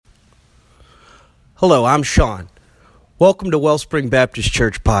Hello, I'm Sean. Welcome to Wellspring Baptist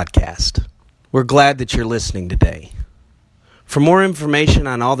Church Podcast. We're glad that you're listening today. For more information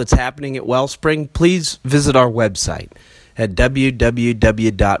on all that's happening at Wellspring, please visit our website at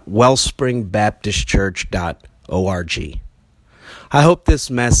www.wellspringbaptistchurch.org. I hope this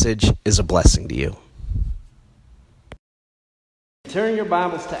message is a blessing to you. Turn your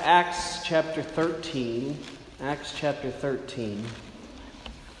Bibles to Acts chapter 13. Acts chapter 13.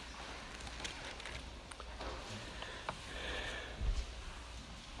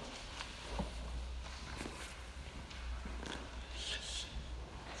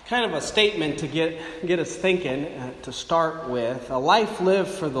 Kind of a statement to get us thinking to start with. A life lived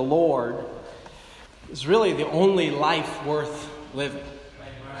for the Lord is really the only life worth living.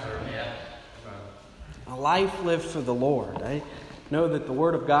 A life lived for the Lord. I know that the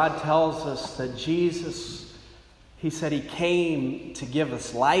Word of God tells us that Jesus, He said He came to give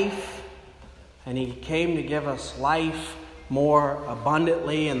us life, and He came to give us life more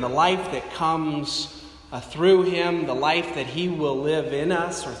abundantly, and the life that comes through Him, the life that He will live in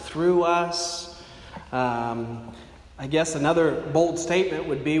us or through us. I guess another bold statement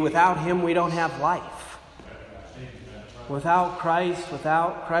would be, without Him we don't have life. Without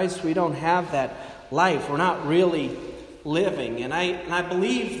Christ we don't have that life. We're not really living. And I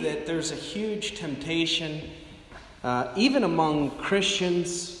believe that there's a huge temptation, even among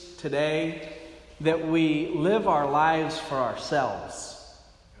Christians today, that we live our lives for ourselves.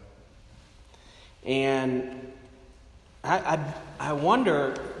 And I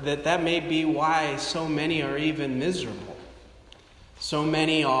wonder that may be why so many are even miserable. So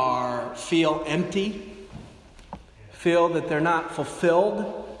many feel empty, feel that they're not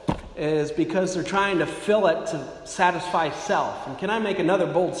fulfilled, is because they're trying to fill it to satisfy self. And can I make another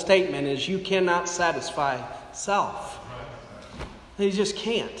bold statement, is you cannot satisfy self. You just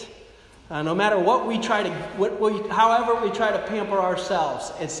can't. No matter what we try to, however we try to pamper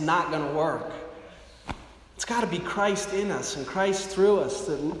ourselves, it's not going to work. It's got to be Christ in us and Christ through us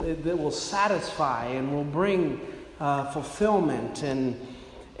that will satisfy and will bring fulfillment. And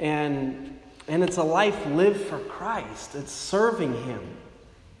it's a life lived for Christ. It's serving Him.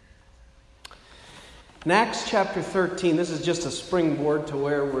 In Acts chapter 13, this is just a springboard to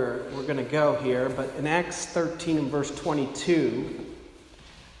where we're going to go here. But in Acts 13 and verse 22,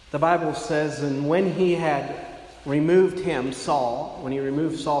 the Bible says, "And when he had removed him, Saul, when he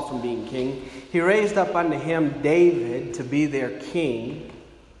removed Saul from being king, he raised up unto him David to be their king,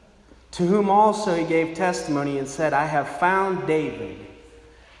 to whom also he gave testimony and said, I have found David,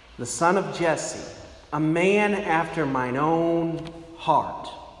 the son of Jesse, a man after mine own heart,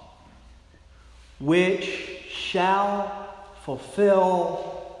 which shall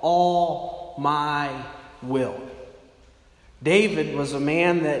fulfill all my will." David was a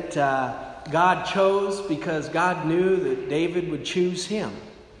man that God chose because God knew that David would choose him.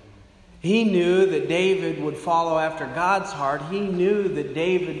 He knew that David would follow after God's heart. He knew that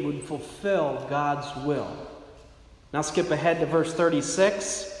David would fulfill God's will. Now skip ahead to verse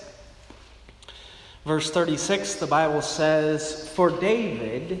 36. Verse 36, the Bible says, "For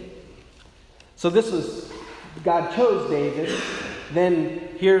David," so this was, God chose David. Then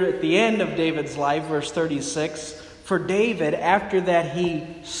here at the end of David's life, verse 36, "For David, after that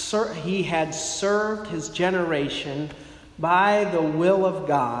he had served his generation by the will of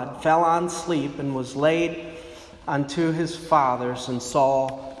God, fell on sleep and was laid unto his fathers and saw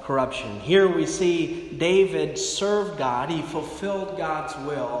corruption." Here we see David served God. He fulfilled God's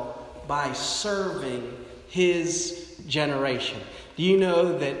will by serving his generation. Do you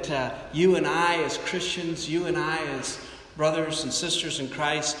know that you and I as Christians, you and I as brothers and sisters in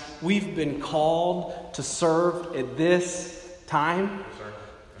Christ, we've been called to serve at this time,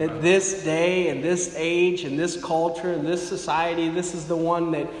 at this day, in this age, in this culture, in this society. This is the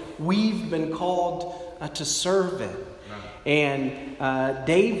one that we've been called to serve in. And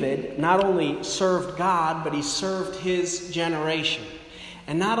David not only served God, but he served his generation.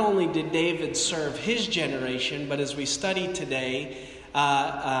 And not only did David serve his generation, but as we study today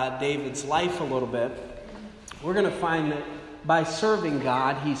David's life a little bit, we're going to find that by serving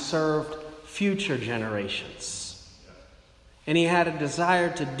God, he served future generations. And he had a desire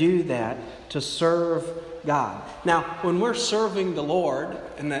to do that, to serve God. Now, when we're serving the Lord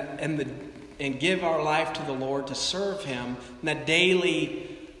and give our life to the Lord to serve Him, that day in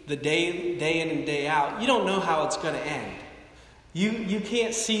and day out, you don't know how it's going to end. You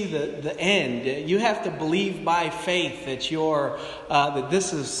can't see the end. You have to believe by faith that that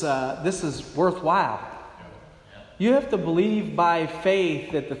this is worthwhile. You have to believe by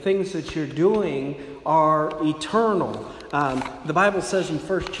faith that the things that you're doing are eternal. The Bible says in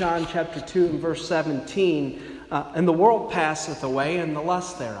 1 John chapter 2 and verse 17, and the world passeth away and the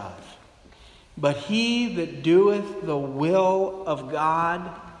lust thereof. But he that doeth the will of God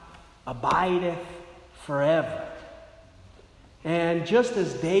abideth forever. And just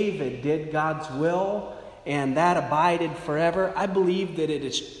as David did God's will, and that abided forever, I believe that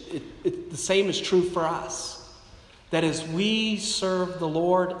the same is true for us. That as we serve the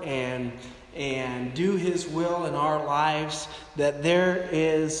Lord and do His will in our lives, that there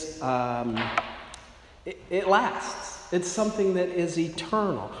is, it lasts. It's something that is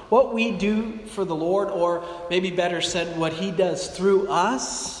eternal. What we do for the Lord, or maybe better said, what He does through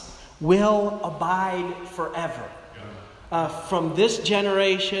us, will abide forever. From this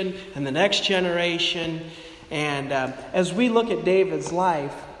generation and the next generation. And as we look at David's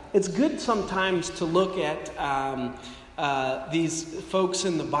life, it's good sometimes to look at these folks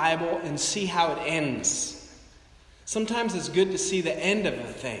in the Bible and see how it ends. Sometimes it's good to see the end of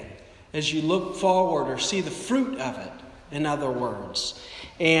a thing as you look forward, or see the fruit of it, in other words.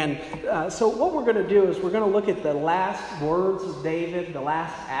 And so what we're going to do is we're going to look at the last words of David, the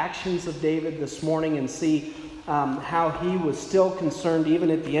last actions of David this morning, and see how he was still concerned even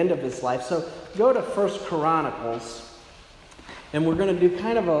at the end of his life. So go to 1 Chronicles, and we're going to do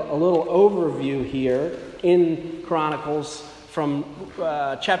kind of a little overview here in Chronicles from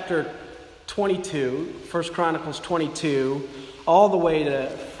chapter 22, 1 Chronicles 22, all the way to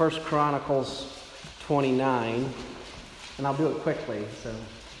 1 Chronicles 29. And I'll do it quickly.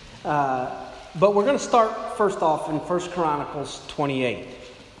 But we're going to start first off in 1 Chronicles 28.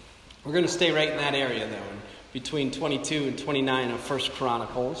 We're going to stay right in that area, though, between 22 and 29 of 1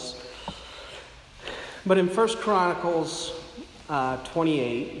 Chronicles. But in 1 Chronicles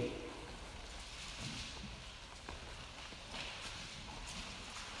 28,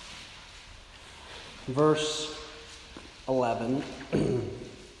 verse 11,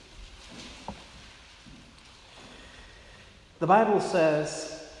 the Bible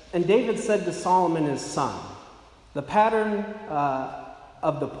says, and David said to Solomon his son, the pattern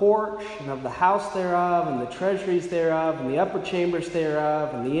of the porch and of the house thereof, and the treasuries thereof, and the upper chambers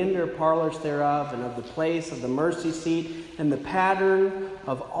thereof, and the inner parlors thereof, and of the place of the mercy seat, and the pattern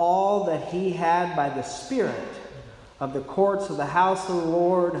of all that he had by the Spirit, of the courts of the house of the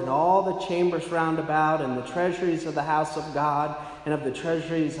Lord, and all the chambers round about, and the treasuries of the house of God, and of the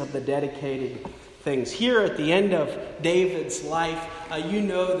treasuries of the dedicated things. Here at the end of David's life, you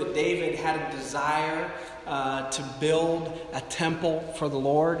know that David had a desire to build a temple for the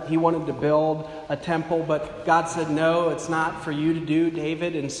Lord. He wanted to build a temple, but God said, no, it's not for you to do,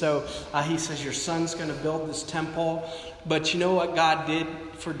 David. And so he says, your son's going to build this temple. But you know what God did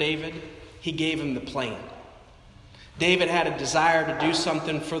for David? He gave him the plan. David had a desire to do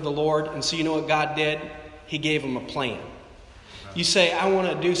something for the Lord, and so you know what God did? He gave him a plan. You say, I want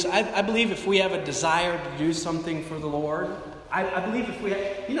to do so. I believe if we have a desire to do something for the Lord, I believe if we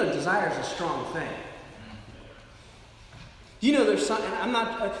have, desire is a strong thing. There's some, and I'm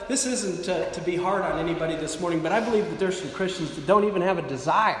not, this isn't to be hard on anybody this morning, but I believe that there's some Christians that don't even have a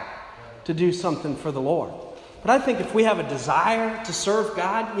desire to do something for the Lord. But I think if we have a desire to serve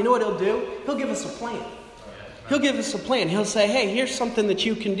God, you know what He'll do? He'll give us a plan. He'll give us a plan. He'll say, hey, here's something that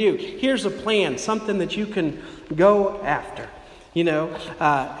you can do. Here's a plan, something that you can go after.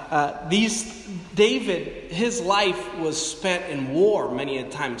 David, his life was spent in war many a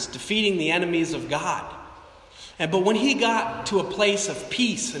times, defeating the enemies of God. But when he got to a place of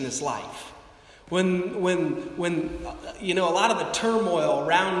peace in his life, when a lot of the turmoil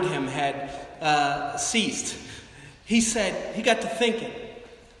around him had ceased, he got to thinking,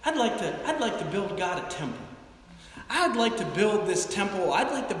 I'd like to build God a temple. I'd like to build this temple.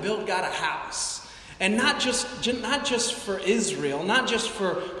 I'd like to build God a house. And not just for Israel, not just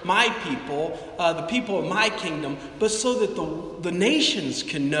for my people, the people of my kingdom, but so that the nations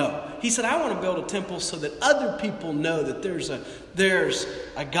can know. He said, I want to build a temple so that other people know that there's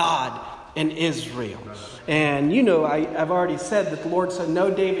a God in Israel. And I've already said that the Lord said, no,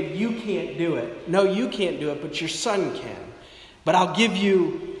 David, you can't do it. No, you can't do it, but your son can. But I'll give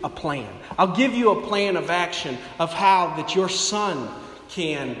you a plan. I'll give you a plan of action of how that your son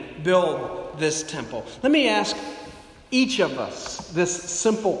can build this temple. Let me ask each of us this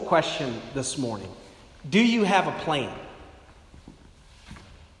simple question this morning. Do you have a plan?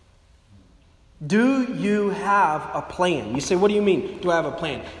 Do you have a plan? You say, what do you mean, do I have a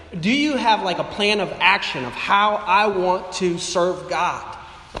plan? Do you have like a plan of action of how I want to serve God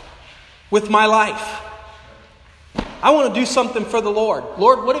with my life? I want to do something for the Lord.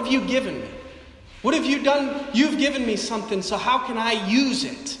 Lord, what have you given me? What have you done? You've given me something, so how can I use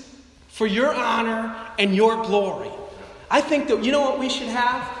it for your honor and your glory? I think that, you know what we should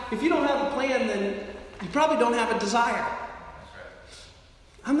have? If you don't have a plan, then you probably don't have a desire.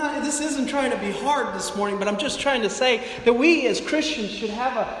 This isn't trying to be hard this morning, but I'm just trying to say that we as Christians should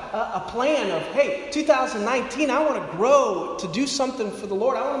have a plan of, hey, 2019, I want to grow to do something for the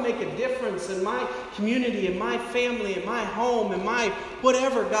Lord. I want to make a difference in my community, in my family, in my home, in my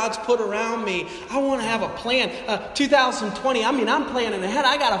whatever God's put around me. I want to have a plan. 2020, I'm planning ahead.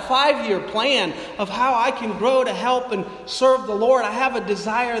 I got a 5-year plan of how I can grow to help and serve the Lord. I have a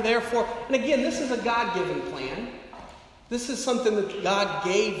desire, therefore. And again, this is a God-given plan. This is something that God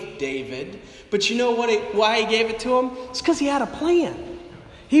gave David. But you know why he gave it to him? It's because he had a plan.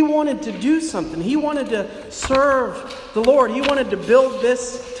 He wanted to do something. He wanted to serve the Lord. He wanted to build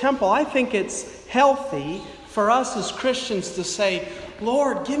this temple. I think it's healthy for us as Christians to say,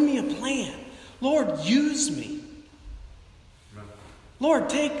 Lord, give me a plan. Lord, use me. Lord,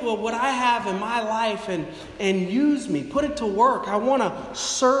 take what I have in my life and use me. Put it to work. I want to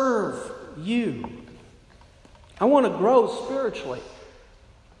serve you. I want to grow spiritually.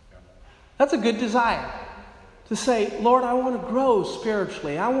 That's a good desire. To say, Lord, I want to grow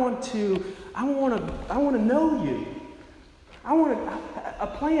spiritually. I want to know you. I want a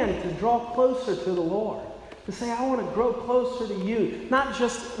plan to draw closer to the Lord. To say, I want to grow closer to you. Not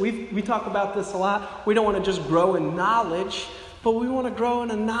just, we talk about this a lot. We don't want to just grow in knowledge, but we want to grow in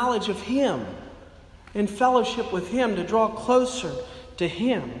a knowledge of Him. In fellowship with Him, to draw closer to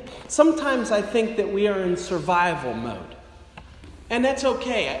Him. Sometimes I think that we are in survival mode. And that's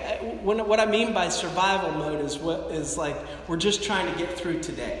okay. What I mean by survival mode is like we're just trying to get through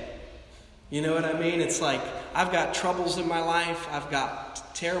today. You know what I mean? It's like I've got troubles in my life. I've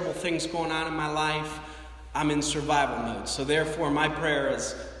got terrible things going on in my life. I'm in survival mode. So therefore my prayer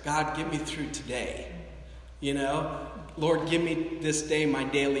is, God, get me through today. You know, Lord, give me this day my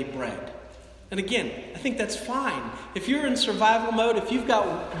daily bread. And again, I think that's fine. If you're in survival mode, if you've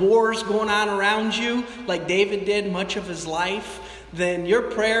got wars going on around you, like David did much of his life, then your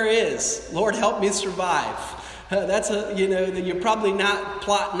prayer is, Lord, help me survive. You're probably not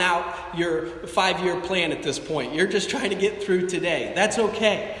plotting out your 5-year plan at this point. You're just trying to get through today. That's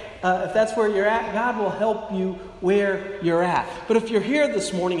okay. If that's where you're at, God will help you where you're at. But if you're here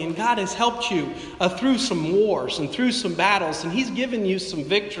this morning and God has helped you through some wars and through some battles, and He's given you some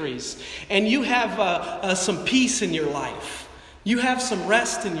victories, and you have some peace in your life, you have some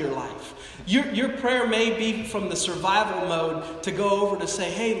rest in your life, your prayer may be from the survival mode to go over to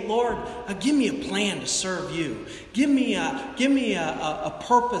say, hey, Lord, give me a plan to serve you. Give me a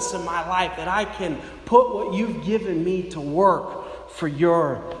purpose in my life that I can put what you've given me to work for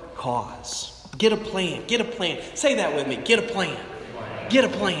your cause. Get a plan. Get a plan. Say that with me. Get a plan. Get a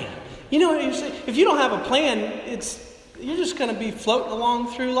plan. You know what you say? If you don't have a plan, you're just going to be floating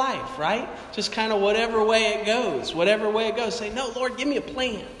along through life, right? Just kind of whatever way it goes. Whatever way it goes. Say, no, Lord, give me a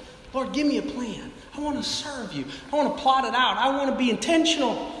plan. Lord, give me a plan. I want to serve you. I want to plot it out. I want to be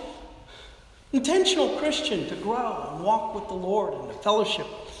intentional. Intentional Christian to grow and walk with the Lord and to fellowship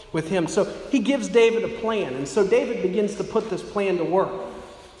with Him. So He gives David a plan. And so David begins to put this plan to work.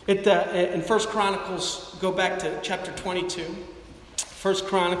 In 1 Chronicles, go back to chapter 22. 1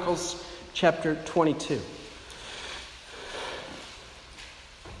 Chronicles chapter 22.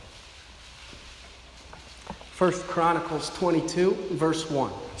 First Chronicles 22, verse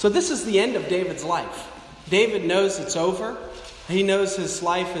 1. So this is the end of David's life. David knows it's over. He knows his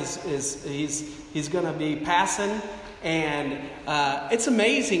life he's going to be passing. And it's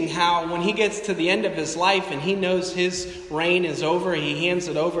amazing how when he gets to the end of his life and he knows his reign is over, he hands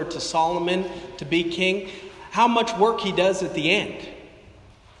it over to Solomon to be king, how much work he does at the end.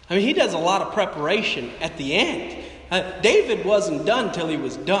 I mean, he does a lot of preparation at the end. David wasn't done till he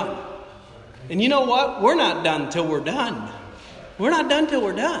was done. And you know what? We're not done till we're done. We're not done till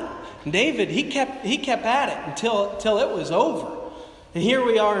we're done. And David, he kept at it until it was over. And here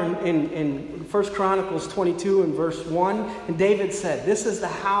we are in 1 Chronicles 22 and verse 1. And David said, this is the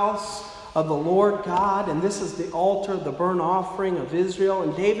house of the Lord God, and this is the altar of the burnt offering of Israel.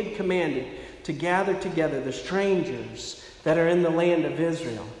 And David commanded to gather together the strangers that are in the land of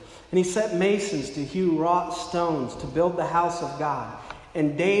Israel. And he set masons to hew wrought stones to build the house of God.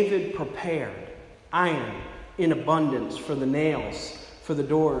 And David prepared iron in abundance for the nails, for the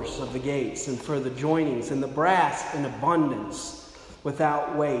doors of the gates, and for the joinings, and the brass in abundance,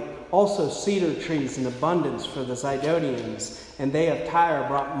 without weight. Also cedar trees in abundance for the Zidonians. And they of Tyre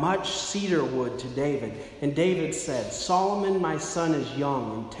brought much cedar wood to David. And David said, Solomon my son is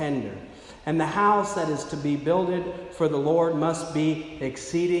young and tender, and the house that is to be builded for the Lord must be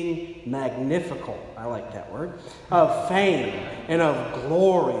exceeding magnifical, I like that word, of fame and of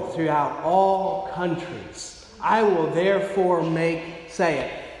glory throughout all countries. I will therefore make, say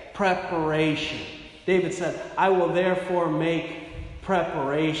it, preparation. David said, I will therefore make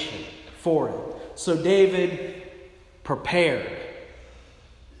preparation for it. So David prepared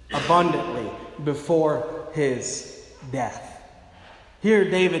abundantly before his death. Here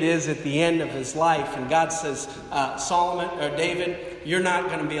David is at the end of his life, and God says, David, you're not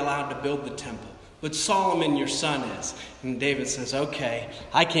going to be allowed to build the temple, but Solomon, your son, is. And David says, okay,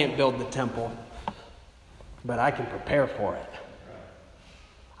 I can't build the temple, but I can prepare for it.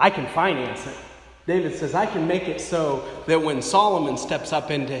 I can finance it. David says, I can make it so that when Solomon steps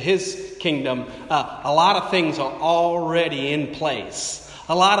up into his kingdom, a lot of things are already in place.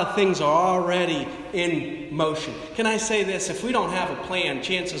 A lot of things are already in motion. Can I say this? If we don't have a plan,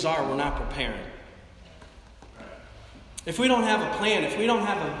 chances are we're not preparing. If we don't have a plan,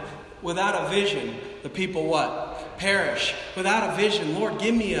 without a vision, the people what? Perish. Without a vision, Lord,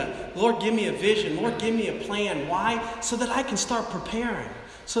 give me a vision. Lord, give me a plan. Why? So that I can start preparing.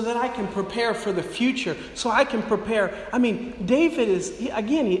 So that I can prepare for the future. So I can prepare. I mean, David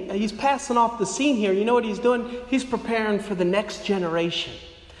he's passing off the scene here. You know what he's doing? He's preparing for the next generation.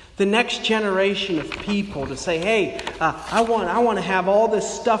 The next generation of people to say, hey, I want to have all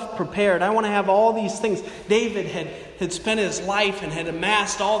this stuff prepared. I want to have all these things. David had spent his life and had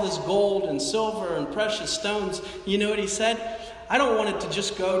amassed all this gold and silver and precious stones. You know what he said? I don't want it to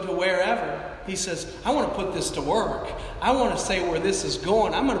just go to wherever. He says, I want to put this to work. I want to say where this is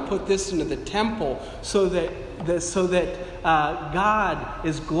going. I'm going to put this into the temple so that God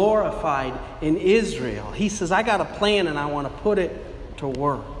is glorified in Israel. He says, I got a plan and I want to put it to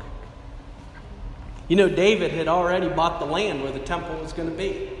work. You know, David had already bought the land where the temple was going to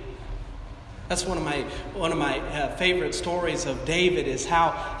be. That's one of my favorite stories of David, is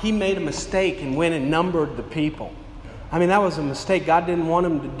how he made a mistake and went and numbered the people. I mean, that was a mistake. God didn't want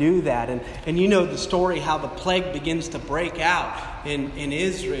him to do that. And you know the story, how the plague begins to break out in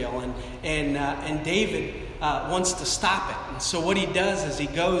Israel. And David wants to stop it. And so what he does is he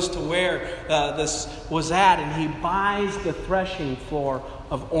goes to where this was at, and he buys the threshing floor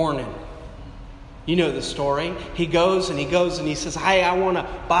of Ornan. You know the story. He goes and he says, hey, I want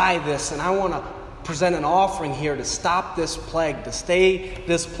to buy this, and I want to present an offering here to stop this plague, to stay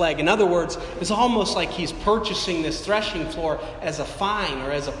this plague. In other words, it's almost like he's purchasing this threshing floor as a fine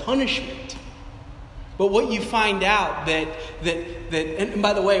or as a punishment. But what you find out that and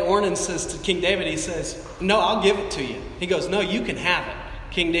by the way, Ornan says to King David, he says, no, I'll give it to you. He goes, no, you can have it.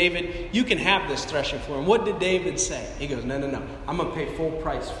 King David, you can have this threshing floor. And what did David say? He goes, no, I'm going to pay full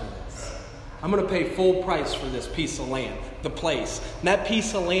price for this. I'm going to pay full price for this piece of land, the place. And that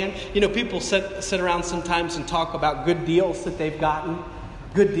piece of land, you know, people sit around sometimes and talk about good deals that they've gotten,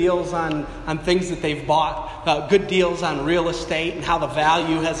 good deals on things that they've bought, good deals on real estate and how the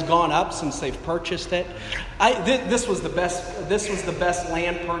value has gone up since they've purchased it. This was the best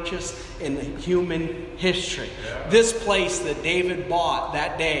land purchase in human history. This place that David bought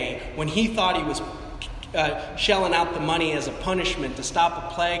that day when he thought he was shelling out the money as a punishment to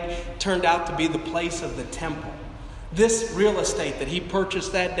stop a plague turned out to be the place of the temple. This real estate that he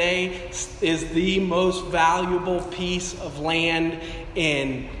purchased that day is the most valuable piece of land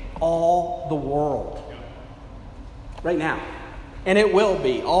in all the world right now. And it will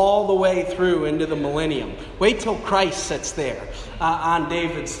be all the way through into the millennium. Wait till Christ sits there on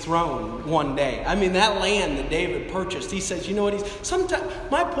David's throne one day. I mean, that land that David purchased, he says, you know what? Sometimes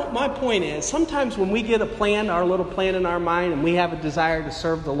my point is, sometimes when we get a plan, our little plan in our mind, and we have a desire to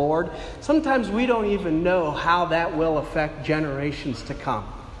serve the Lord, sometimes we don't even know how that will affect generations to come.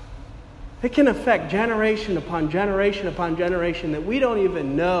 It can affect generation upon generation upon generation that we don't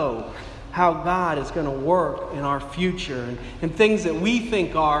even know how God is going to work in our future, and things that we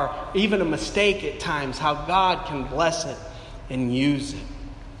think are even a mistake at times, how God can bless it and use it.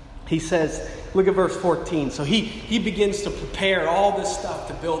 He says, look at verse 14. So he begins to prepare all this stuff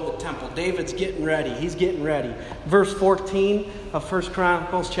to build the temple. David's getting ready. He's getting ready. Verse 14 of 1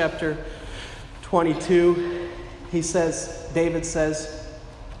 Chronicles chapter 22, David says,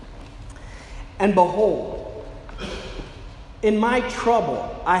 and behold, in my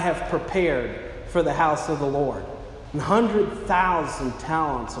trouble, I have prepared for the house of the Lord 100,000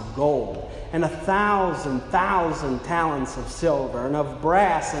 talents of gold, and 1,000,000 talents of silver, and of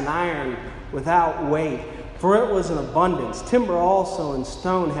brass and iron without weight, for it was in abundance. Timber also and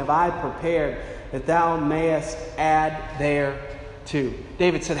stone have I prepared, that thou mayest add thereto.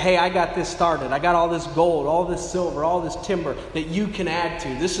 David said, hey, I got this started. I got all this gold, all this silver, all this timber that you can add to.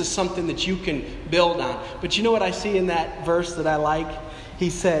 This is something that you can build on. But you know what I see in that verse that I like?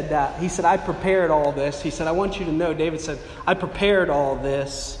 He said, I prepared all this. He said, I want you to know, David said, I prepared all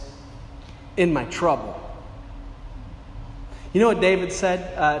this in my trouble. You know what David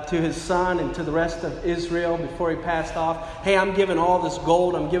said to his son and to the rest of Israel before he passed off? Hey, I'm giving all this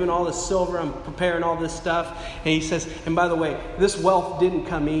gold, I'm giving all this silver, I'm preparing all this stuff. And he says, and by the way, this wealth didn't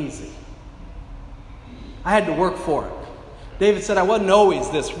come easy. I had to work for it. David said, I wasn't always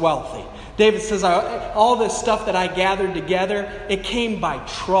this wealthy. David says, all this stuff that I gathered together, it came by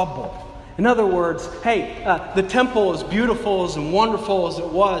trouble. In other words, hey, the temple, as beautiful and wonderful as it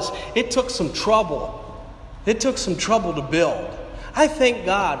was, it took some trouble. It took some trouble to build. I thank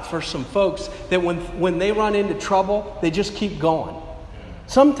God for some folks that when they run into trouble, they just keep going.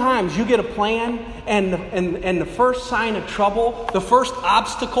 Sometimes you get a plan and the first sign of trouble, the first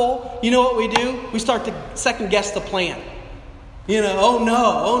obstacle, you know what we do? We start to second guess the plan. You know,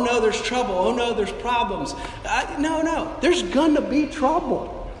 oh no, there's trouble. Oh no, there's problems. No, there's going to be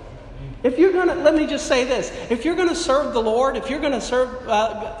trouble. If you're going to, let me just say this. If you're going to serve the Lord, if you're going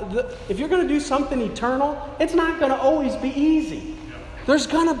to if you're going to do something eternal, it's not going to always be easy. There's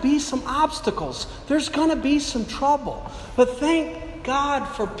going to be some obstacles. There's going to be some trouble. But thank God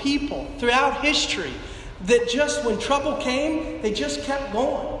for people throughout history that just when trouble came, they just kept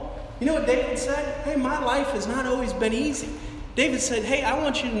going. You know what David said? Hey, my life has not always been easy. David said, hey, I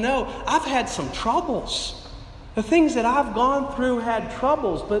want you to know I've had some troubles. The things that I've gone through had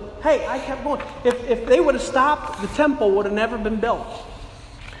troubles, but hey, I kept going. If they would have stopped, the temple would have never been built.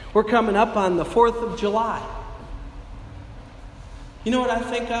 We're coming up on the 4th of July. You know what I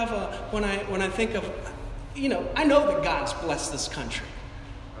think of when I think of, I know that God's blessed this country.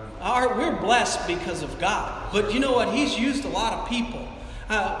 We're blessed because of God. But you know what? He's used a lot of people.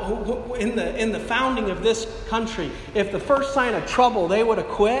 In the founding of this country, if the first sign of trouble they would have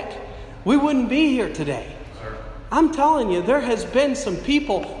quit, we wouldn't be here today. I'm telling you, there has been some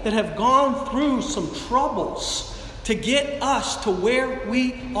people that have gone through some troubles to get us to where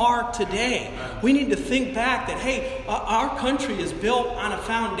we are today. We need to think back that, hey, our country is built on a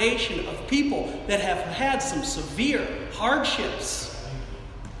foundation of people that have had some severe hardships.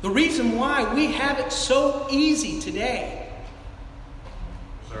 The reason why we have it so easy today,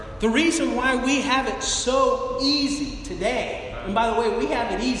 the reason why we have it so easy today, and by the way, we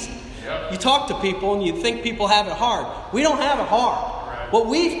have it easy. You talk to people and you think people have it hard. We don't have it hard. What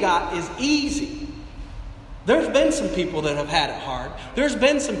we've got is easy. There's been some people that have had it hard. There's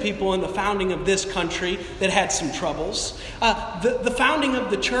been some people in the founding of this country that had some troubles. The founding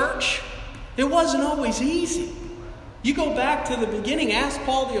of the church, it wasn't always easy. You go back to the beginning, ask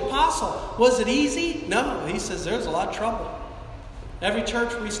Paul the Apostle, was it easy? No, he says there's a lot of trouble. Every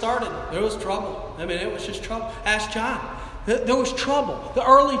church we started, there was trouble. I mean, it was just trouble. Ask John. There was trouble. The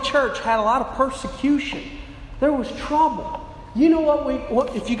early church had a lot of persecution. There was trouble. You know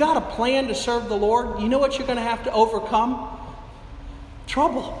what if you got a plan to serve the Lord, you know what you're going to have to overcome?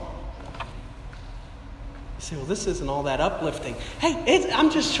 Trouble. You say, well, this isn't all that uplifting. Hey,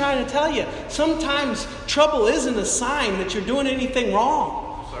 I'm just trying to tell you, sometimes trouble isn't a sign that you're doing anything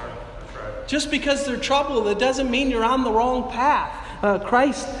wrong. Sorry, that's right. Just because there's trouble, that doesn't mean you're on the wrong path.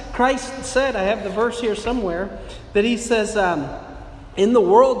 Christ said, I have the verse here somewhere, that he says, in the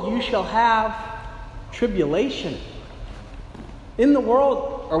world you shall have tribulation. In the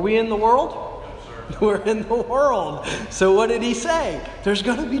world. Are we in the world? Yes, sir. We're in the world. So what did he say? There's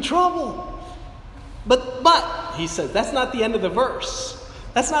going to be trouble. But, he says, that's not the end of the verse.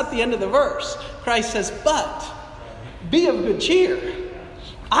 That's not the end of the verse. Christ says, but, be of good cheer.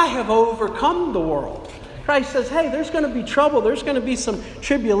 I have overcome the world. Christ says, hey, there's going to be trouble. There's going to be some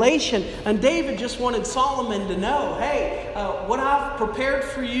tribulation. And David just wanted Solomon to know, hey, what I've prepared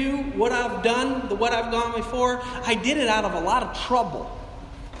for you, what I've done, what I've gone before, I did it out of a lot of trouble.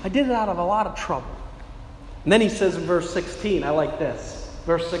 I did it out of a lot of trouble. And then he says in verse 16, I like this.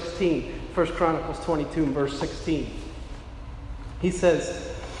 Verse 16, 1 Chronicles 22 and verse 16. He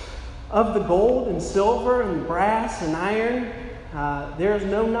says, of the gold and silver and brass and iron, there is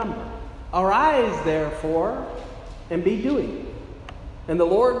no number. Arise, therefore, and be doing, and the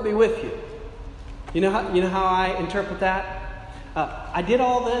Lord be with you. You know how I interpret that? I did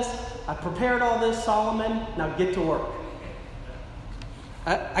all this. I prepared all this, Solomon. Now get to work.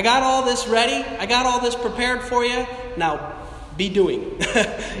 I got all this ready. I got all this prepared for you. Now be doing.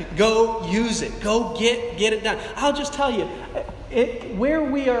 Go use it. Go get it done. I'll just tell you, where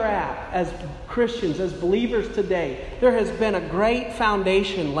we are at as Christians, as believers today, there has been a great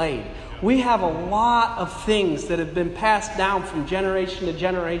foundation laid. We have a lot of things that have been passed down from generation to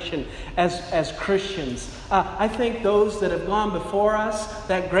generation as Christians. I think those that have gone before us,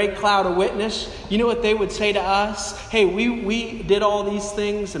 that great cloud of witness, you know what they would say to us? Hey, we did all these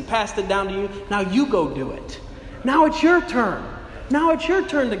things and passed it down to you. Now you go do it. Now it's your turn. Now it's your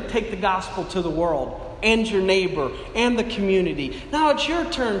turn to take the gospel to the world and your neighbor and the community. Now it's your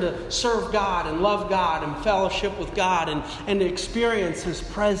turn to serve God and love God and fellowship with God and to experience His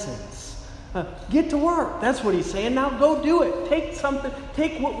presence. Get to work. That's what he's saying. Now go do it.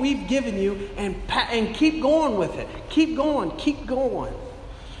 Take what we've given you and keep going with it. Keep going. Keep going.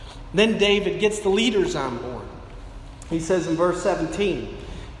 Then David gets the leaders on board. He says in verse 17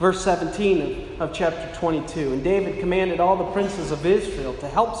 of chapter 22, and David commanded all the princes of Israel to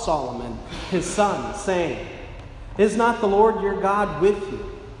help Solomon, his son, saying, Is not the Lord your God with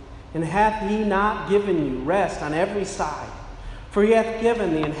you? And hath he not given you rest on every side? For he hath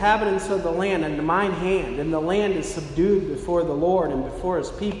given the inhabitants of the land into mine hand, and the land is subdued before the Lord and before His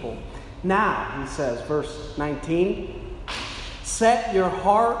people. Now, he says, verse 19, set your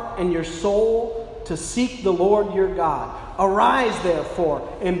heart and your soul to seek the Lord your God. Arise, therefore,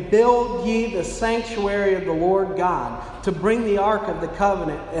 and build ye the sanctuary of the Lord God, to bring the ark of the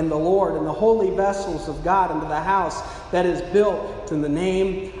covenant and the Lord and the holy vessels of God into the house that is built in the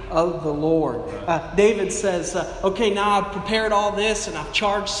name of the Lord. David says, okay, now I've prepared all this and I've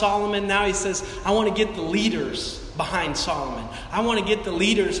charged Solomon. Now he says, I want to get the leaders behind Solomon. I want to get the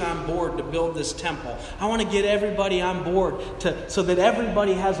leaders on board to build this temple. I want to get everybody on board so that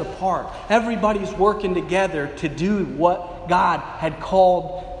everybody has a part. Everybody's working together to do what God had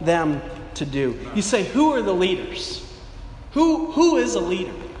called them to do. You say, who are the leaders? Who is a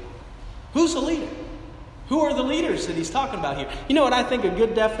leader? Who's a leader? Who are the leaders that he's talking about here? You know what I think a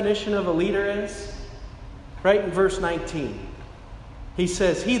good definition of a leader is? Right in verse 19. He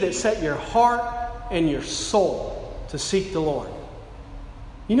says, he that set your heart and your soul to seek the Lord.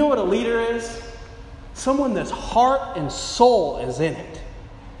 You know what a leader is? Someone that's heart and soul is in it.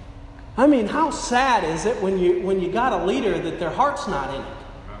 I mean, how sad is it when you got a leader that their heart's not in it?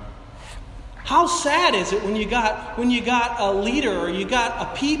 How sad is it when you got a leader or you got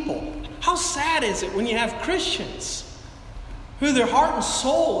a people? How sad is it when you have Christians who their heart and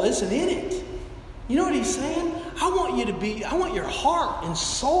soul isn't in it? You know what he's saying? I want your heart and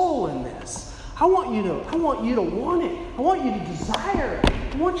soul in this. I want you to want it. I want you to desire it.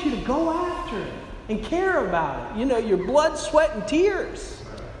 I want you to go after it and care about it. You know, your blood, sweat, and tears.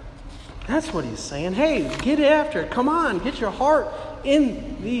 That's what he's saying. Hey, get after it. Come on, get your heart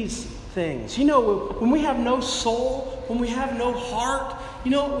in these things. You know, when we have no soul, when we have no heart, you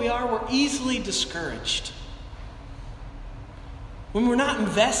know what we are? We're easily discouraged. When we're not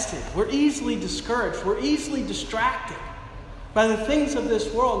invested, we're easily discouraged. We're easily distracted by the things of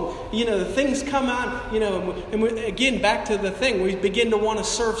this world. You know, the things come on, you know, and again, back to the thing, we begin to want to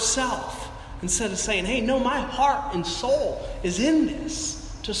serve self instead of saying, hey, no, my heart and soul is in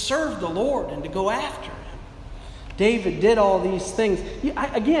this to serve the Lord and to go after Him. David did all these things.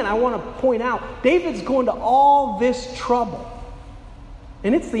 I want to point out, David's going to all this trouble,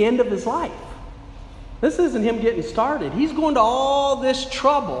 and it's the end of his life. This isn't him getting started. He's going to all this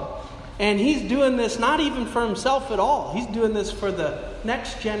trouble, and he's doing this not even for himself at all. He's doing this for the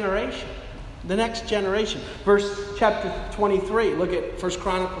next generation. The next generation. Chapter 23. Look at 1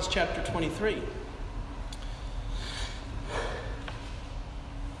 Chronicles chapter 23.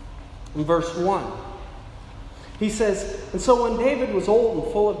 In verse 1. He says, and so when David was old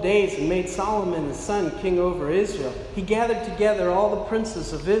and full of days and made Solomon his son king over Israel, he gathered together all the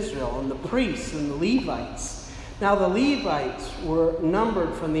princes of Israel and the priests and the Levites. Now the Levites were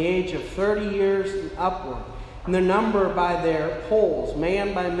numbered from the age of 30 years and upward, and their number by their polls,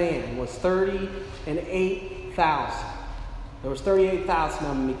 man by man, was 38,000. There was 38,000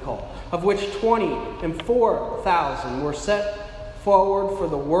 of them he called, of which 24,000 were set forward for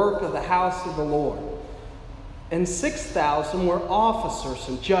the work of the house of the Lord. And 6,000 were officers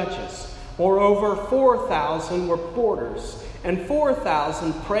and judges. Moreover, 4,000 were porters, and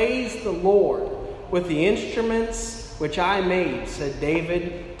 4,000 praised the Lord with the instruments which I made, said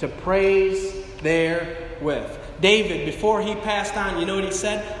David, to praise therewith. David, before he passed on, you know what he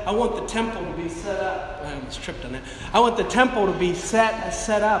said? I want the temple to be set up. I almost tripped on that. I want the temple to be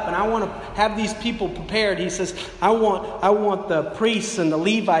set up, and I want to have these people prepared. He says, I want the priests and the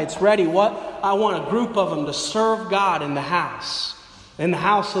Levites ready. What? I want a group of them to serve God in the house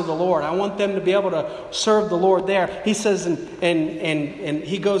of the Lord. I want them to be able to serve the Lord there. He says, and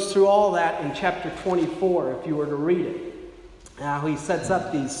he goes through all that in chapter 24, if you were to read it. Now he sets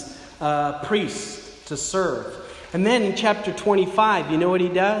up these priests to serve. And then in chapter 25, you know what he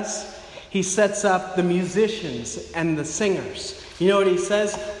does? He sets up the musicians and the singers. You know what he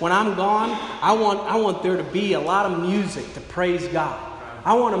says? When I'm gone, I want there to be a lot of music to praise God.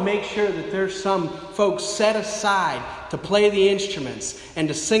 I want to make sure that there's some folks set aside to play the instruments and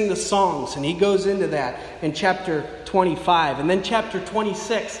to sing the songs. And he goes into that in chapter 25. And then chapter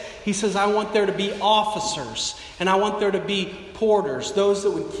 26, he says, I want there to be officers and I want there to be porters, those that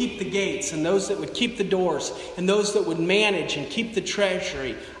would keep the gates and those that would keep the doors and those that would manage and keep the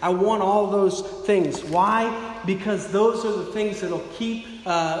treasury. I want all those things. Why? Because those are the things that will keep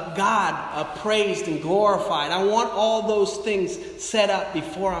God praised and glorified. I want all those things set up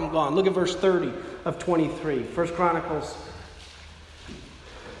before I'm gone. Look at verse 30 of 23. 1 Chronicles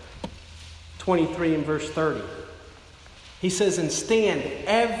 23 and verse 30. He says, and stand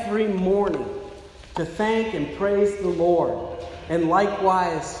every morning to thank and praise the Lord, and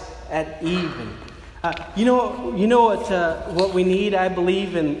likewise at even. You know what we need, I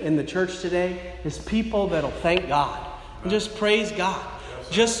believe, in the church today is people that'll thank God and just praise God,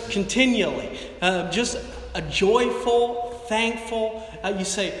 just continually, just a joyful, thankful. You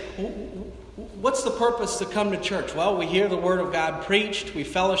say, what's the purpose to come to church? Well, we hear the Word of God preached, we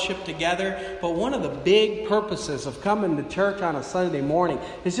fellowship together, but one of the big purposes of coming to church on a Sunday morning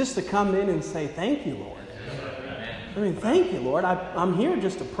is just to come in and say, thank you, Lord. I mean, thank you, Lord. I'm here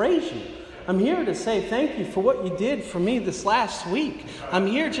just to praise you. I'm here to say thank you for what you did for me this last week. I'm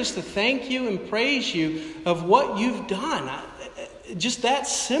here just to thank you and praise you of what you've done. Just that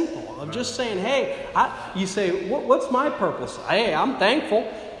simple. I'm just saying, hey, you say, what's my purpose? Hey, I'm thankful.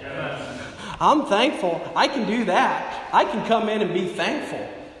 I'm thankful. I can do that. I can come in and be thankful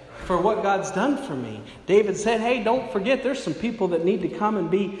for what God's done for me. David said, hey, don't forget there's some people that need to come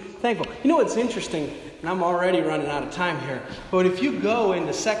and be thankful. You know what's interesting? And I'm already running out of time here. But if you go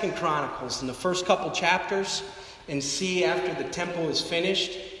into 2 Chronicles in the first couple chapters and see after the temple is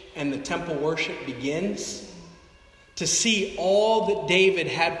finished and the temple worship begins, to see all that David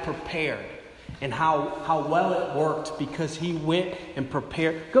had prepared and how well it worked because he went and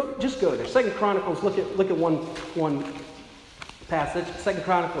prepared. Just go there. 2 Chronicles, look at one passage. 2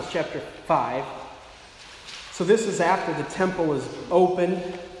 Chronicles chapter 5. So this is after the temple is opened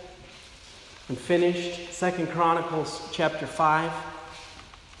and finished. 2 Chronicles chapter 5.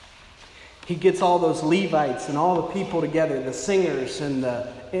 He gets all those Levites and all the people together, the singers and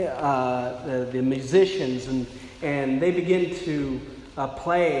the musicians, and they begin to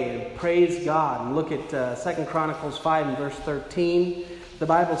play and praise God. And look at 2 Chronicles 5 and verse 13. The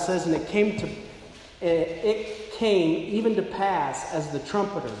Bible says, and it came even to pass as the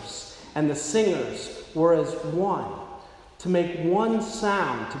trumpeters and the singers were as one, to make one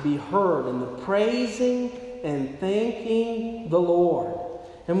sound to be heard in the praising and thanking the Lord.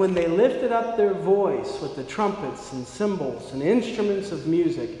 And when they lifted up their voice with the trumpets and cymbals and instruments of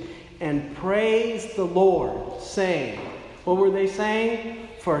music and praised the Lord, saying, what were they saying?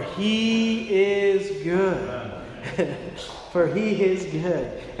 For he is good. For he is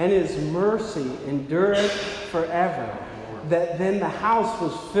good, and his mercy endureth forever. That then the house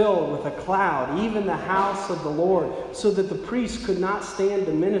was filled with a cloud, even the house of the Lord, so that the priests could not stand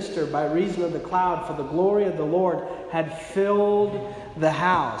to minister by reason of the cloud, for the glory of the Lord had filled the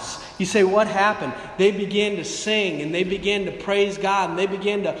house. You say, what happened? They began to sing, and they began to praise God, and they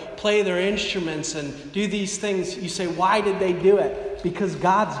began to play their instruments and do these things. You say, why did they do it? Because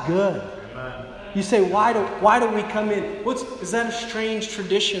God's good. You say, why do we come in? Is that a strange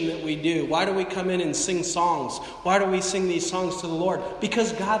tradition that we do? Why do we come in and sing songs? Why do we sing these songs to the Lord?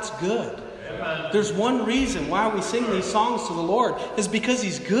 Because God's good. Amen. There's one reason why we sing these songs to the Lord is because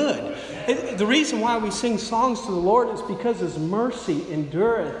He's good. The reason why we sing songs to the Lord is because His mercy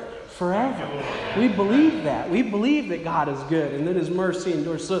endureth forever. We believe that. We believe that God is good and that His mercy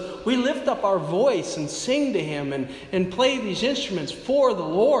endures. So we lift up our voice and sing to Him and play these instruments for the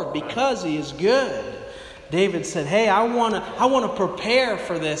Lord because He is good. David said, hey, I want to prepare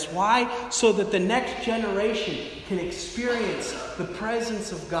for this. Why? So that the next generation can experience the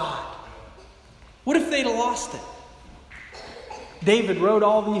presence of God. What if they'd have lost it? David wrote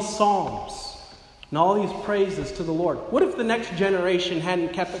all these psalms and all these praises to the Lord. What if the next generation hadn't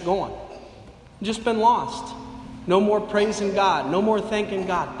kept it going? Just been lost. No more praising God. No more thanking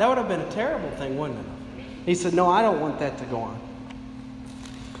God. That would have been a terrible thing, wouldn't it? He said, no, I don't want that to go on.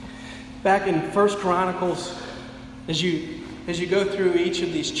 Back in 1 Chronicles, as you go through each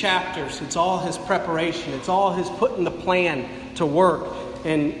of these chapters, it's all his preparation. It's all his putting the plan to work.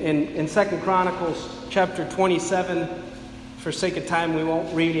 In 2 Chronicles chapter 27, for sake of time, we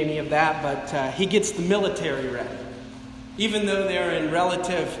won't read any of that, but he gets the military ready. Even though they're in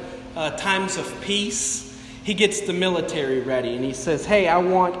relative times of peace, he gets the military ready. And he says, hey, I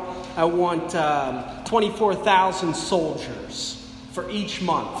want 24,000 soldiers for each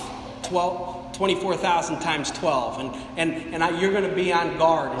month. 24,000 times 12. And you're going to be on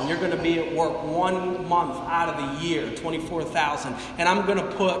guard. And you're going to be at work 1 month out of the year. 24,000. And I'm going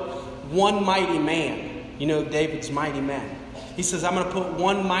to put one mighty man. You know David's mighty men. He says, I'm going to put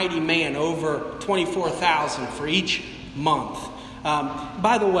one mighty man over 24,000 for each month.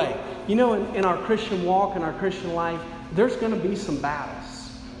 By the way, you know, in our Christian walk, in our Christian life, there's going to be some battles.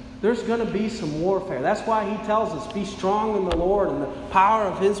 There's going to be some warfare. That's why he tells us, be strong in the Lord and the power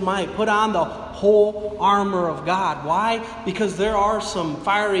of his might. Put on the whole armor of God. Why? Because there are some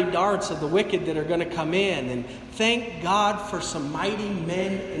fiery darts of the wicked that are going to come in. And thank God for some mighty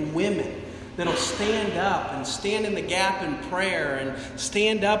men and women that'll stand up and stand in the gap in prayer and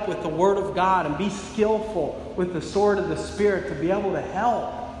stand up with the Word of God and be skillful with the sword of the Spirit to be able to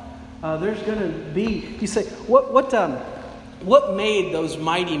help. There's going to be... You say, what made those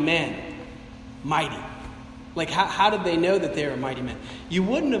mighty men mighty? Like, how did they know that they were mighty men? You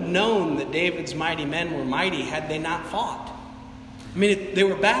wouldn't have known that David's mighty men were mighty had they not fought. I mean, they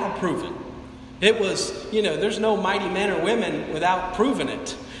were battle proven. It was, there's no mighty men or women without proving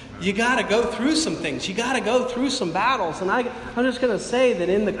it. You got to go through some things. You got to go through some battles. And I'm just going to say that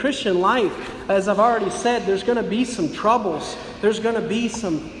in the Christian life, as I've already said, there's going to be some troubles. There's going to be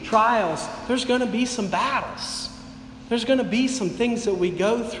some trials. There's going to be some battles. There's going to be some things that we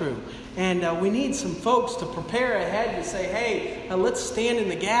go through. And we need some folks to prepare ahead to say, hey, let's stand in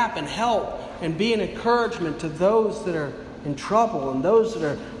the gap and help and be an encouragement to those that are in trouble and those that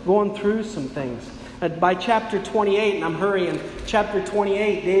are going through some things. By chapter 28, and I'm hurrying, chapter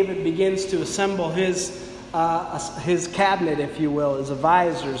 28, David begins to assemble his cabinet, if you will, his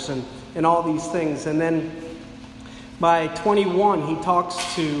advisors and all these things. And then by 21, he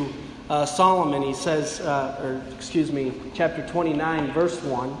talks to Solomon. He says, chapter 29, verse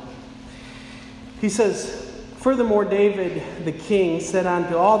 1. He says, furthermore, David the king said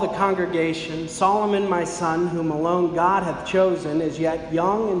unto all the congregation, Solomon my son, whom alone God hath chosen, is yet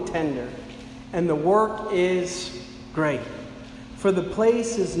young and tender, and the work is great. For the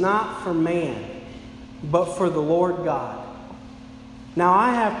place is not for man, but for the Lord God. Now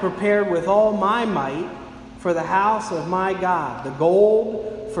I have prepared with all my might for the house of my God, the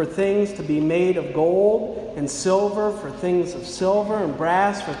gold for things to be made of gold, and silver for things of silver, and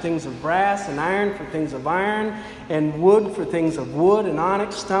brass for things of brass, and iron for things of iron, and wood for things of wood, and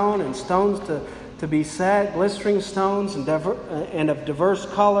onyx stone, and stones to be set, glistering stones, and of diverse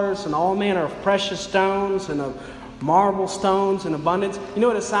colors, and all manner of precious stones, and of marble stones in abundance. You know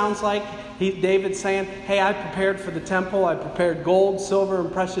what it sounds like? David's saying, hey, I prepared for the temple. I prepared gold, silver,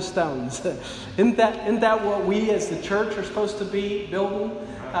 and precious stones. Isn't that what we as the church are supposed to be building?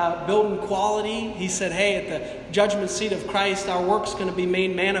 Building quality. He said, hey, at the judgment seat of Christ, our work's going to be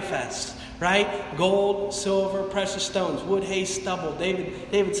made manifest. Right? Gold, silver, precious stones, wood, hay, stubble.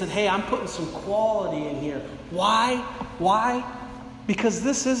 David said, hey, I'm putting some quality in here. Why? Why? Because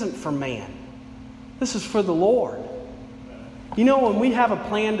this isn't for man. This is for the Lord. You know, when we have a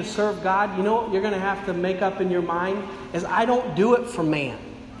plan to serve God, you know what you're going to have to make up in your mind? Is I don't do it for man.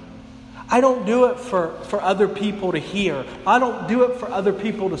 I don't do it for other people to hear. I don't do it for other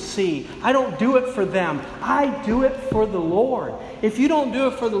people to see. I don't do it for them. I do it for the Lord. If you don't do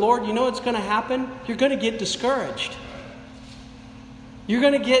it for the Lord, you know what's going to happen? You're going to get discouraged. You're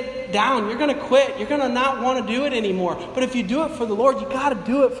going to get down. You're going to quit. You're going to not want to do it anymore. But if you do it for the Lord, you got to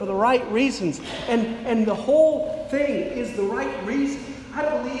do it for the right reasons. And the whole thing is the right reason. I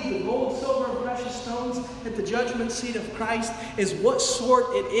believe the gold, silver, and precious stones at the judgment seat of Christ is what sort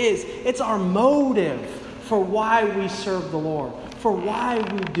it is. It's our motive for why we serve the Lord, for why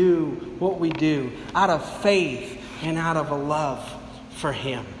we do what we do, out of faith and out of a love for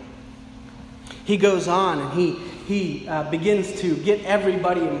Him. He goes on and he begins to get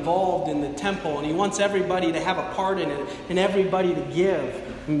everybody involved in the temple, and he wants everybody to have a part in it and everybody to give.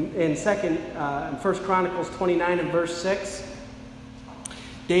 In 1 Chronicles 29 and verse 6,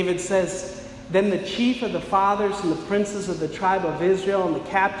 David says, then the chief of the fathers and the princes of the tribe of Israel and the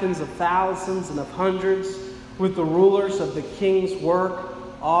captains of thousands and of hundreds with the rulers of the king's work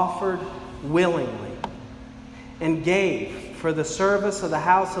offered willingly and gave for the service of the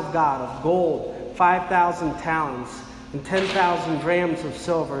house of God of gold 5,000 talents and 10,000 drams of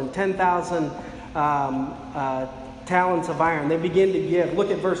silver and 10,000 talents of iron. They begin to give.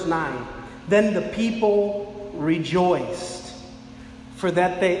 Look at verse 9. Then the people rejoiced, for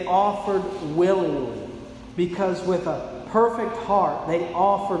that they offered willingly, because with a perfect heart they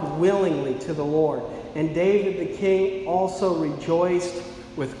offered willingly to the Lord. And David the king also rejoiced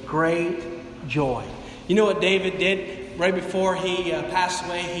with great joy. You know what David did right before he passed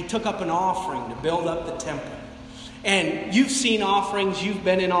away? He took up an offering to build up the temple. And you've seen offerings, you've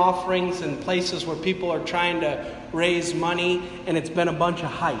been in offerings in places where people are trying to raise money, and it's been a bunch of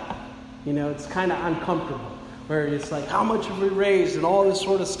hype. You know, it's kind of uncomfortable, where it's like, how much have we raised and all this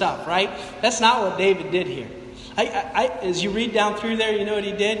sort of stuff, right? That's not what David did here. As you read down through there, you know what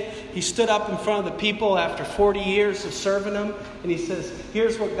he did? He stood up in front of the people after 40 years of serving them, and he says,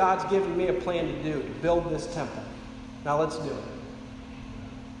 here's what God's given me a plan to do, to build this temple. Now let's do it.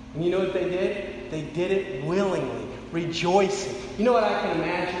 And you know what they did? They did it willingly, rejoicing. You know what I can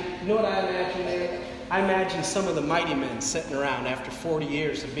imagine? You know what I imagine there? I imagine some of the mighty men sitting around after 40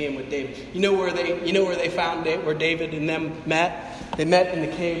 years of being with David. You know where they found where David and them met? They met in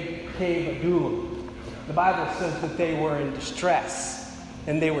the cave of Adullam. The Bible says that they were in distress,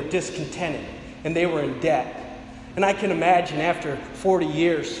 and they were discontented, and they were in debt. And I can imagine after 40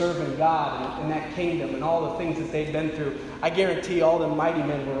 years serving God in that kingdom and all the things that they'd been through, I guarantee all the mighty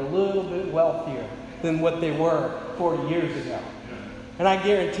men were a little bit wealthier than what they were 40 years ago. And I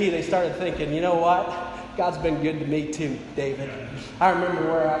guarantee they started thinking, you know what? God's been good to me too, David. I remember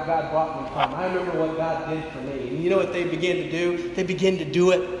where God brought me from. I remember what God did for me. And you know what they began to do? They began to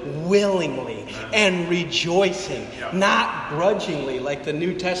do it willingly and rejoicing, not grudgingly, like the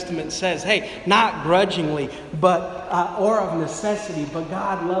New Testament says. Hey, not grudgingly, but or of necessity. But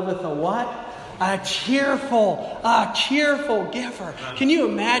God loveth a what? A cheerful giver. Can you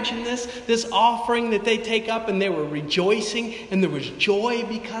imagine this offering that they take up, and they were rejoicing, and there was joy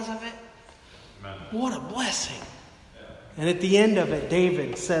because of it? Amen. What a blessing. And at the end of it,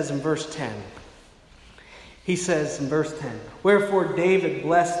 David says in verse 10, he says in verse 10, wherefore David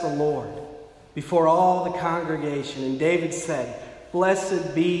blessed the Lord before all the congregation. And David said,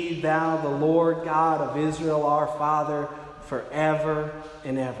 blessed be thou the Lord God of Israel our Father forever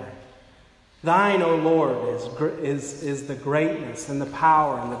and ever. Thine, O Lord, is the greatness and the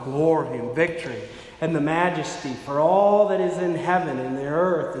power and the glory and victory and the majesty, for all that is in heaven and the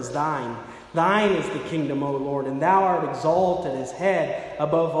earth is thine. Thine is the kingdom, O Lord, and thou art exalted as head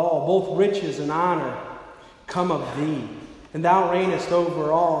above all. Both riches and honor come of thee, and thou reignest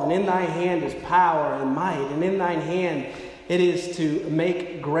over all. And in thy hand is power and might, and in thine hand it is to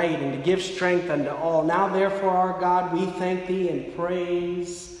make great and to give strength unto all. Now therefore, our God, we thank thee and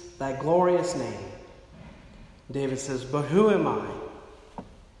praise thy glorious name. David says, but who am I?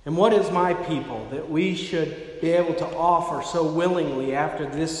 And what is my people that we should be able to offer so willingly after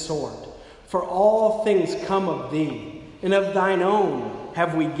this sort? For all things come of thee, and of thine own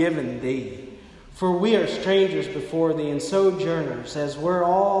have we given thee. For we are strangers before thee, and sojourners, as were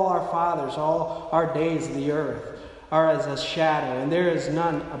all our fathers, all our days of the earth are as a shadow, and there is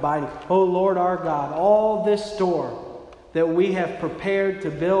none abiding. O Lord our God, all this store that we have prepared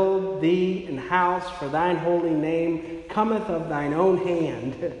to build thee an house for thine holy name cometh of thine own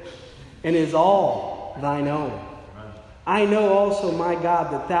hand, and is all thine own. Amen. I know also, my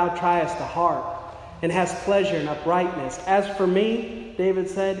God, that thou triest the heart, and hast pleasure in uprightness. As for me, David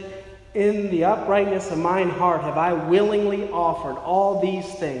said, in the uprightness of mine heart have I willingly offered all these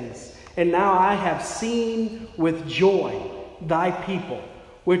things. And now I have seen with joy thy people,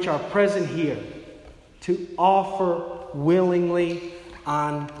 which are present here, to offer willingly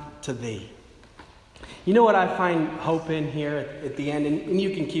unto thee. You know what I find hope in here at the end? And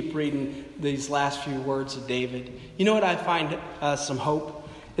you can keep reading these last few words of David. You know what I find some hope?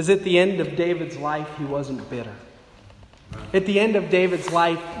 Is at the end of David's life, he wasn't bitter. At the end of David's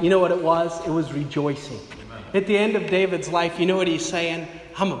life, you know what it was? It was rejoicing. At the end of David's life, you know what he's saying?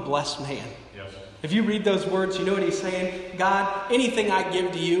 I'm a blessed man. Yes. If you read those words, you know what he's saying? God, anything I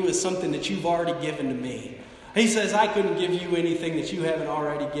give to you is something that you've already given to me. He says, I couldn't give you anything that you haven't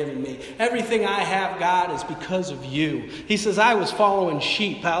already given me. Everything I have, God, is because of you. He says, I was following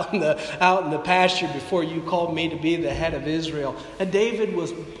sheep out in the pasture before you called me to be the head of Israel. And David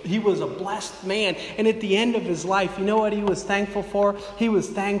was a blessed man. And at the end of his life, you know what he was thankful for? He was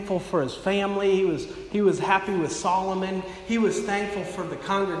thankful for his family. He was happy with Solomon. He was thankful for the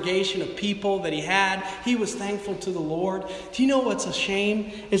congregation of people that he had. He was thankful to the Lord. Do you know what's a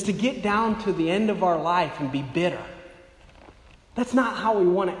shame? Is to get down to the end of our life and be bitter. That's not how we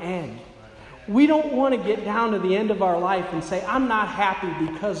want to end. We don't want to get down to the end of our life and say, I'm not happy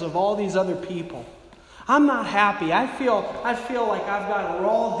because of all these other people. I'm not happy. I feel like I've got a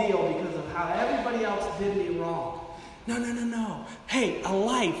raw deal because of how everybody else did me wrong. No. Hey, a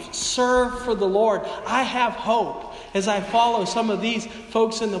life served for the Lord. I have hope as I follow some of these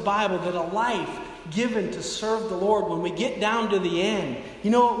folks in the Bible that a life given to serve the Lord, when we get down to the end, you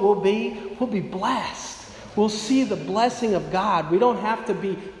know what we'll be? We'll be blessed. We'll see the blessing of God. We don't have to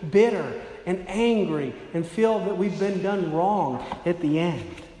be bitter and angry and feel that we've been done wrong at the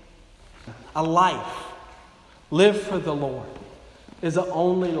end. A life lived for the Lord is the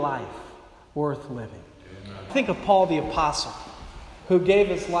only life worth living. Think of Paul the Apostle, who gave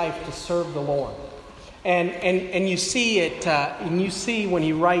his life to serve the Lord. And you see it, and you see when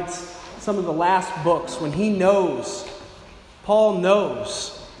he writes some of the last books, when he knows, Paul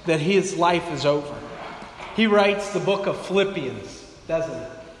knows that his life is over. He writes the book of Philippians, doesn't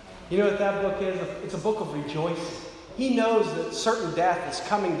he? You know what that book is? It's a book of rejoicing. He knows that certain death is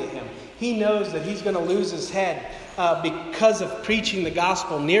coming to him. He knows that he's going to lose his head because of preaching the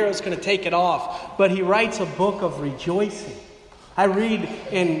gospel. Nero's going to take it off. But he writes a book of rejoicing. I read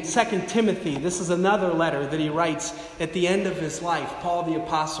in 2 Timothy, this is another letter that he writes at the end of his life, Paul the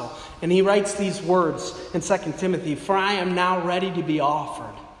Apostle. And he writes these words in 2 Timothy, "For I am now ready to be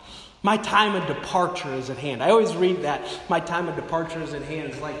offered. My time of departure is at hand." I always read that. My time of departure is at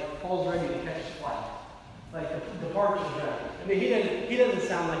hand. It's like Paul's ready to catch a flight. Like the departure's ready. I mean, he doesn't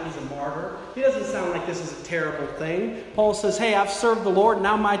sound like he's a martyr. He doesn't sound like this is a terrible thing. Paul says, hey, I've served the Lord.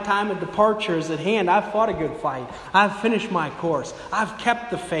 Now my time of departure is at hand. I've fought a good fight. I've finished my course. I've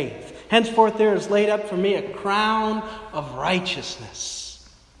kept the faith. Henceforth there is laid up for me a crown of righteousness,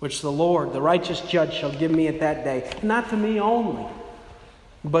 which the Lord, the righteous judge, shall give me at that day. Not to me only,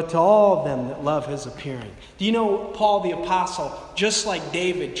 but to all of them that love his appearing. Do you know Paul the Apostle, just like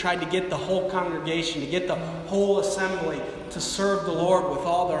David, tried to get the whole congregation, to get the whole assembly to serve the Lord with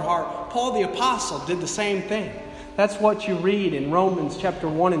all their heart? Paul the Apostle did the same thing. That's what you read in Romans chapter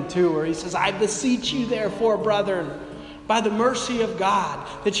 1 and 2, where he says, I beseech you therefore, brethren, by the mercy of God,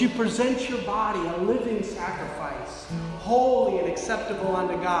 that you present your body a living sacrifice, holy and acceptable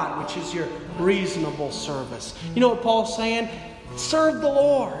unto God, which is your reasonable service. You know what Paul's saying? Serve the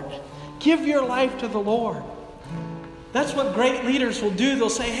Lord. Give your life to the Lord. That's what great leaders will do. They'll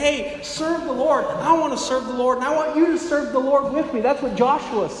say, hey, serve the Lord. I want to serve the Lord, and I want you to serve the Lord with me. That's what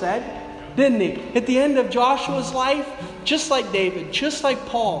Joshua said, didn't he? At the end of Joshua's life, just like David, just like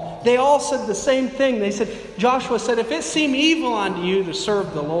Paul, they all said the same thing. They said, Joshua said, if it seem evil unto you to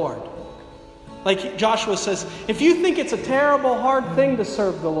serve the Lord. Like Joshua says, if you think it's a terrible, hard thing to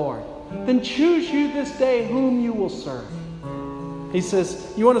serve the Lord, then choose you this day whom you will serve. He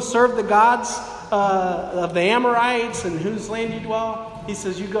says, you want to serve the gods of the Amorites and whose land you dwell? He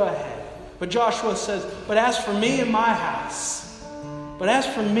says, you go ahead. But Joshua says, but as for me and my house,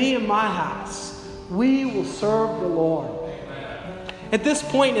 we will serve the Lord. At this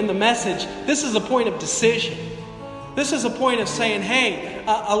point in the message, this is a point of decision. This is a point of saying, hey,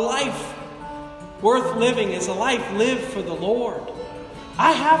 a life worth living is a life lived for the Lord.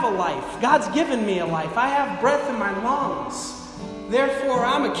 I have a life. God's given me a life. I have breath in my lungs. Therefore,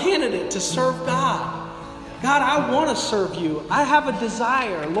 I'm a candidate to serve God. God, I want to serve you. I have a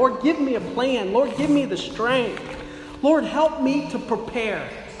desire. Lord, give me a plan. Lord, give me the strength. Lord, help me to prepare.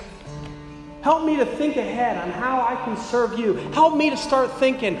 Help me to think ahead on how I can serve you. Help me to start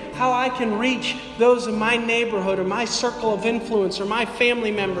thinking how I can reach those in my neighborhood or my circle of influence or my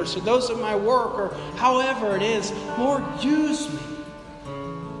family members or those at my work or however it is. Lord, use me.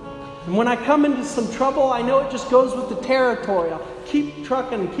 And when I come into some trouble, I know it just goes with the territory. I'll keep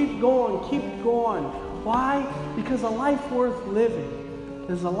trucking, keep going. Why? Because a life worth living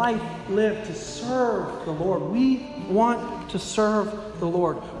is a life lived to serve the Lord. We want to serve the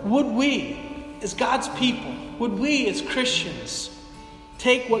Lord. Would we, as God's people, would we as Christians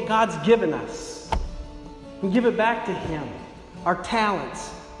take what God's given us and give it back to Him? Our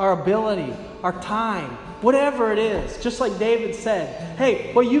talents, our ability, our time, whatever it is. Just like David said,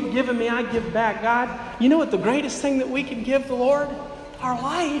 hey, what you've given me, I give back. God, you know what the greatest thing that we can give the Lord? Our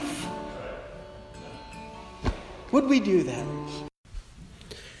life. Would we do that?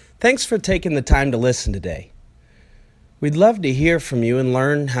 Thanks for taking the time to listen today. We'd love to hear from you and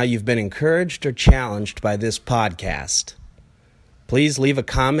learn how you've been encouraged or challenged by this podcast. Please leave a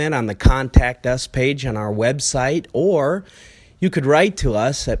comment on the Contact Us page on our website, or you could write to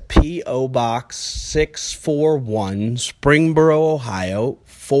us at P.O. Box 641, Springboro, Ohio,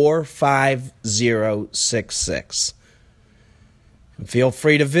 45066. And feel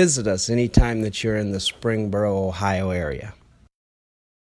free to visit us anytime that you're in the Springboro, Ohio area.